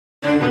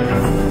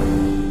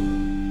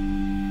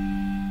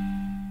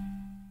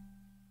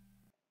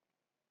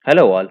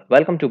Hello all,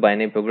 welcome to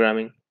Binary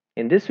Programming.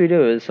 In this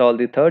video, we will solve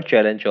the third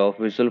challenge of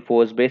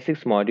VisualForce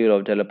Basics module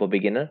of Developer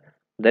Beginner.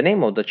 The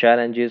name of the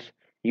challenge is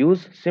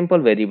Use Simple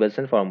Variables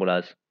and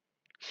Formulas.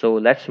 So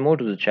let's move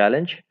to the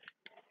challenge.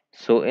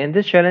 So in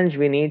this challenge,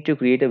 we need to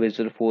create a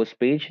VisualForce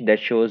page that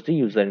shows the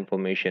user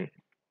information.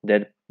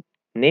 The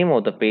name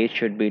of the page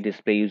should be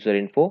display user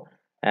info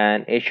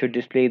and it should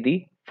display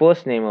the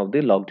first name of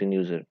the logged in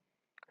user.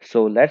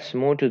 So let's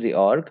move to the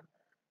org,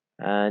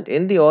 and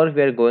in the org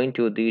we are going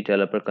to the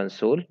developer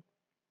console,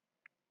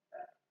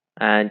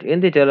 and in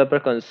the developer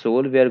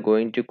console we are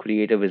going to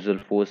create a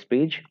VisualForce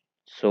page.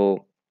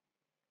 So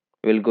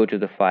we'll go to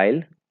the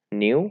file,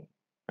 new,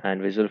 and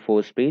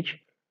VisualForce page.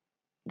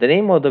 The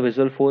name of the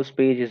VisualForce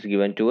page is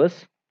given to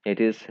us. It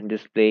is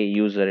display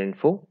user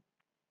info.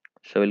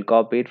 So we'll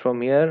copy it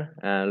from here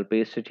and I'll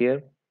paste it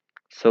here.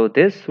 So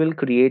this will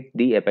create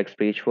the apex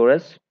page for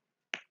us.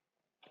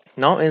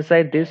 Now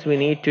inside this we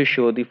need to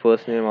show the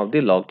first name of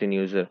the logged in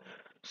user.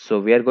 So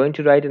we are going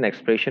to write an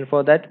expression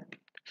for that.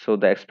 So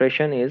the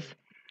expression is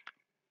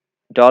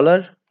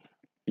dollar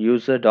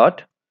user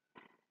dot,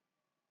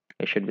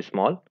 it should be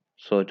small,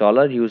 so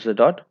dollar user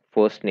dot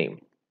first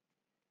name.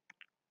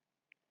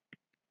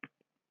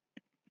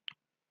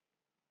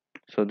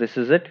 So this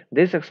is it.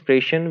 This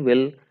expression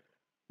will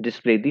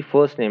display the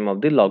first name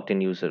of the logged in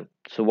user.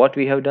 So what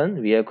we have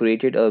done, we have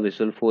created a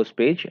VisualForce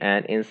page,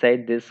 and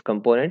inside this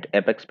component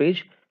apex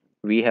page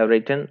we have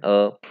written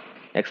a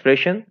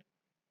expression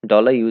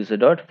dollar user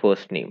dot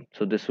first name.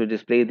 So this will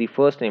display the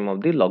first name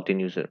of the logged in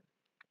user.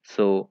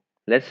 So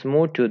let's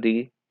move to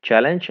the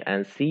challenge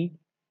and see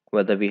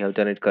whether we have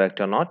done it correct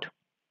or not.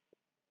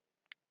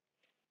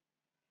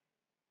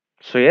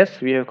 So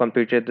yes, we have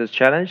completed this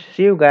challenge.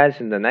 See you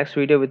guys in the next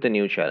video with the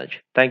new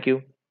challenge. Thank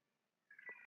you.